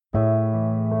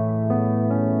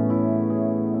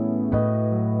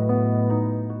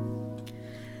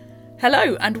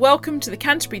Hello and welcome to the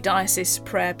Canterbury Diocese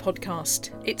Prayer Podcast.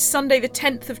 It's Sunday the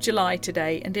 10th of July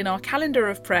today, and in our calendar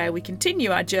of prayer we continue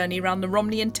our journey around the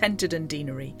Romney and Tenterden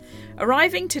Deanery,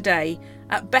 arriving today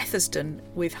at Bethesdon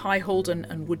with High Holden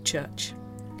and Woodchurch.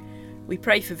 We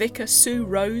pray for Vicar Sue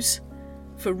Rose,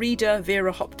 for Reader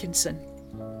Vera Hopkinson.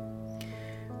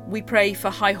 We pray for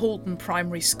High Holden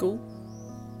Primary School,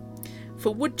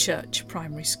 for Woodchurch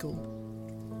Primary School.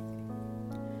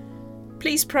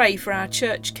 Please pray for our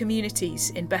church communities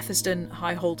in Bethesdon,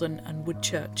 High Holden and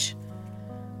Woodchurch,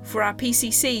 for our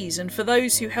PCCs and for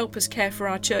those who help us care for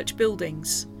our church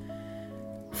buildings,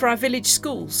 for our village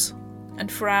schools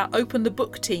and for our Open the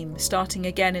Book team starting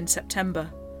again in September,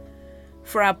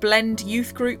 for our Blend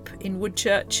youth group in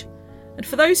Woodchurch and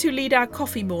for those who lead our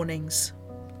coffee mornings,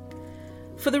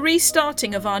 for the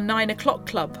restarting of our 9 o'clock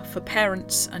club for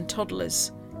parents and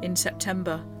toddlers in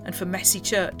September and for Messy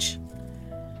Church,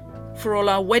 for all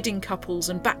our wedding couples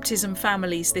and baptism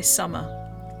families this summer,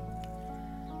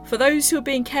 for those who are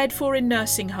being cared for in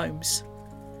nursing homes,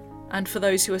 and for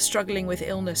those who are struggling with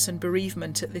illness and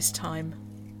bereavement at this time.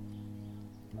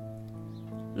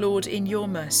 Lord, in your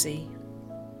mercy,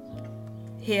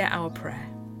 hear our prayer.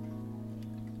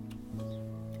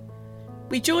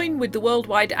 We join with the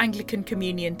Worldwide Anglican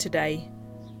Communion today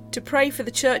to pray for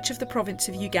the Church of the Province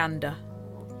of Uganda.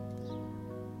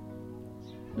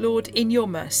 Lord, in your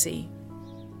mercy,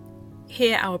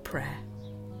 hear our prayer.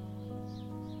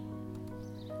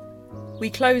 We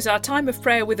close our time of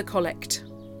prayer with a collect.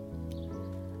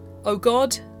 O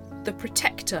God, the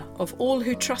protector of all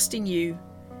who trust in you,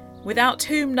 without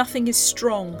whom nothing is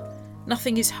strong,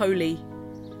 nothing is holy,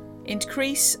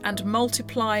 increase and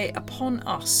multiply upon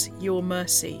us your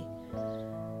mercy,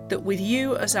 that with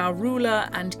you as our ruler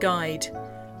and guide,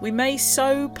 we may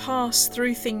so pass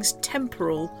through things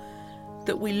temporal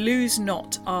that we lose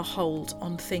not our hold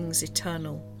on things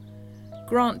eternal.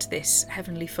 Grant this,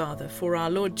 Heavenly Father, for our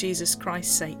Lord Jesus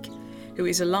Christ's sake, who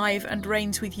is alive and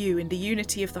reigns with you in the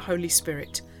unity of the Holy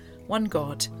Spirit, one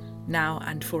God, now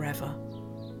and forever.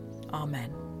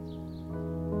 Amen.